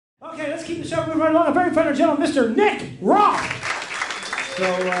Okay, let's keep the show moving right along. A very fine gentleman, Mr. Nick Roth.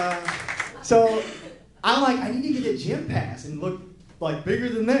 So I'm like, I need to get a gym pass and look like bigger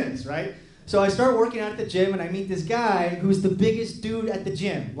than this, right? So I start working out at the gym and I meet this guy who's the biggest dude at the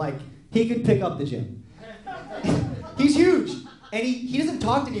gym. Like, he could pick up the gym. He's huge. And he doesn't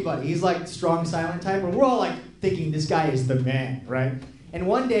talk to anybody. He's like strong, silent type. And we're all like thinking this guy is the man, right? And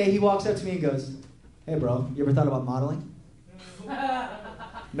one day he walks up to me and goes, "Hey bro, you ever thought about modeling?"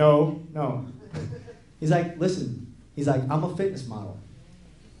 No. He's like, "Listen." He's like, "I'm a fitness model.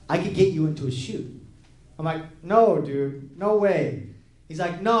 I could get you into a shoot." I'm like, "No, dude, no way." He's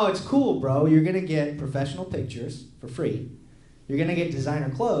like, "No, it's cool, bro. You're gonna get professional pictures for free. You're gonna get designer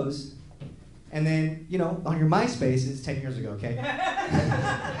clothes. And then, you know, on your MySpace, it's 10 years ago, okay?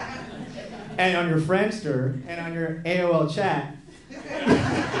 And on your Friendster, and on your AOL chat. You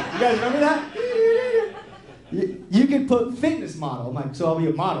guys remember that? You could put fitness model." I'm like, "So I'll be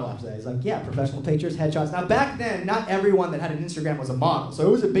a model after that." He's like, "Yeah, professional pictures, headshots." Now, back then, not everyone that had an Instagram was a model, so it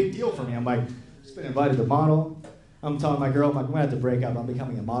was a big deal for me. I'm like, just been invited to model. I'm telling my girl, I'm like, "I'm gonna have to break up. I'm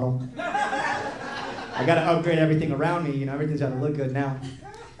becoming a model. I gotta upgrade everything around me. You know, everything's gotta look good now."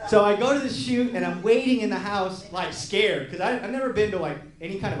 So I go to the shoot, and I'm waiting in the house, like, scared, because I've never been to, like,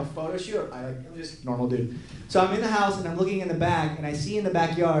 any kind of a photo shoot. I'm just a normal dude. So I'm in the house, and I'm looking in the back, and I see in the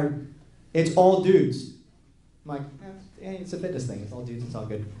backyard, it's all dudes. I'm like, it's a fitness thing. It's all dudes. It's all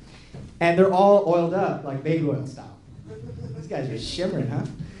good. And they're all oiled up, like baby oil style. These guys are shimmering, huh?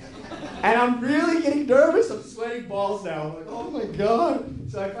 And I'm really getting nervous. I'm sweating balls now. I'm like, oh, my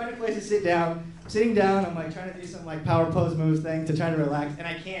God. So I find a place to sit down. Sitting down, I'm like trying to do some like power pose moves thing to try to relax, and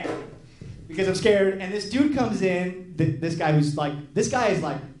I can't because I'm scared. And this dude comes in, this guy is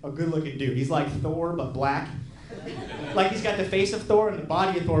like a good-looking dude. He's like Thor but black. Like he's got the face of Thor and the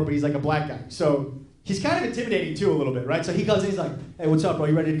body of Thor, but he's like a black guy. So he's kind of intimidating too a little bit, right? So he comes in, he's like, "Hey, what's up, bro?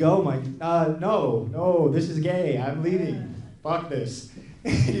 You ready to go?" I'm like, no, this is gay. I'm leaving. Fuck this."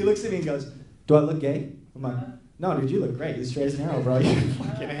 He looks at me and goes, "Do I look gay?" I'm like, "No, dude, you look great. You're straight as an arrow, bro. You're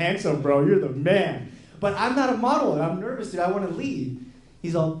fucking handsome, bro. You're the man. But I'm not a model, and I'm nervous, dude. I want to leave."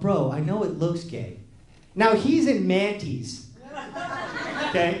 He's all, "Bro, I know it looks gay." Now, he's in manties,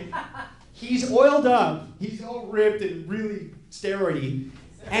 okay? He's oiled up. He's all ripped and really steroidy.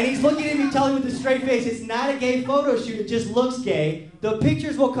 And he's looking at me telling me with a straight face, "It's not a gay photo shoot. It just looks gay. The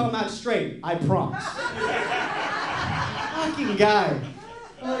pictures will come out straight. I promise." Fucking guy.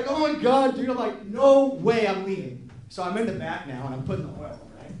 I'm like, oh my God, dude. I'm like, no way I'm leaving. So I'm in the back now, and I'm putting the oil,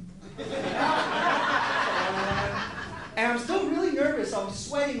 right? And I'm still really nervous. So I'm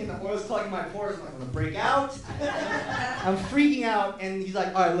sweating, and the oil's clogging my pores. I'm like, I'm going to break out. I'm freaking out, and he's like,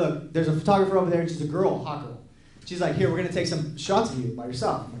 "All right, look, there's a photographer over there, and she's a girl, hot girl. She's like, here, we're going to take some shots of you by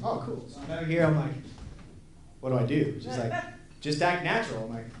yourself." I'm like, "Oh, cool." So I'm over here. I'm like, "What do I do?" She's like, "Just act natural."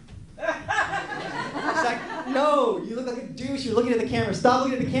 I'm like, she's like, "No, you look like a douche. You're looking at the camera. Stop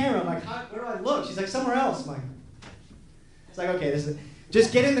looking at the camera." I'm like, "Where do I look?" She's like, "Somewhere else." I'm like, it's like, okay,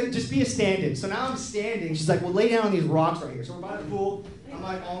 just get in just be a stand-in. So now I'm standing. She's like, "Well, lay down on these rocks right here." So we're by the pool. I'm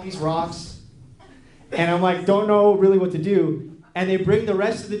like on these rocks. And I'm like, don't know really what to do. And they bring the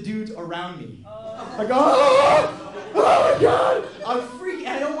rest of the dudes around me. Like, oh my God. I'm freaking, and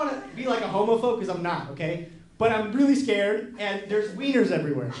I don't want to be like a homophobe because I'm not, okay? But I'm really scared, and there's wieners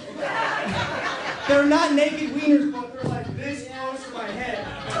everywhere. They're not naked wieners, but they're like this close to my head.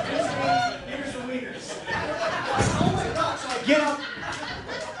 Here's the wieners. Oh my God, so I get up.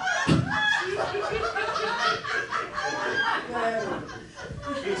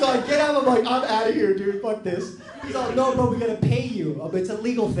 So I get up, I'm like, I'm out of here, dude, fuck this. He's all, "No, bro, we gotta pay you. It's a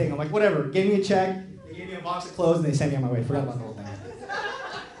legal thing." I'm like, whatever, gave me a check, they gave me a box of clothes, and they sent me on my way. Forgot about the whole thing.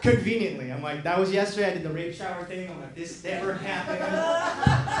 Conveniently, I'm like, that was yesterday, I did the rape shower thing, I'm like, this never happened.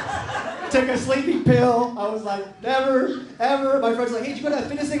 Took a sleeping pill, I was like, never, ever. My friend's like, "Hey, did you go to that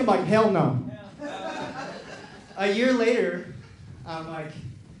fitness thing?" I'm like, hell no. A year later, I'm like,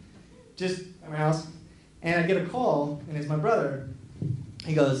 just at my house, and I get a call, and it's my brother.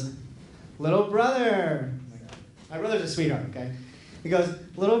 He goes, "Little brother." My brother's a sweetheart, okay? He goes,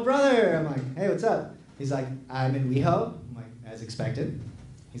 "Little brother." I'm like, "Hey, what's up?" He's like, "I'm in WeHo." I'm like, "As expected."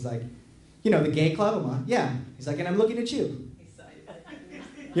 He's like, "You know, the gay club?" I'm like, "Yeah." He's like, "And I'm looking at you."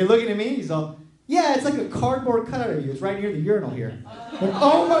 "You're looking at me?" He's all, "Yeah, it's like a cardboard cutout of you. It's right near the urinal here." I'm like,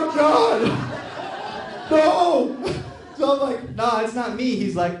 oh my God! No! So I'm like, "No, it's not me."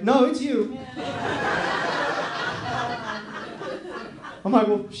 He's like, "No, it's you." I'm like,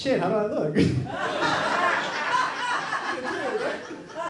 "Well, shit, how do I look?"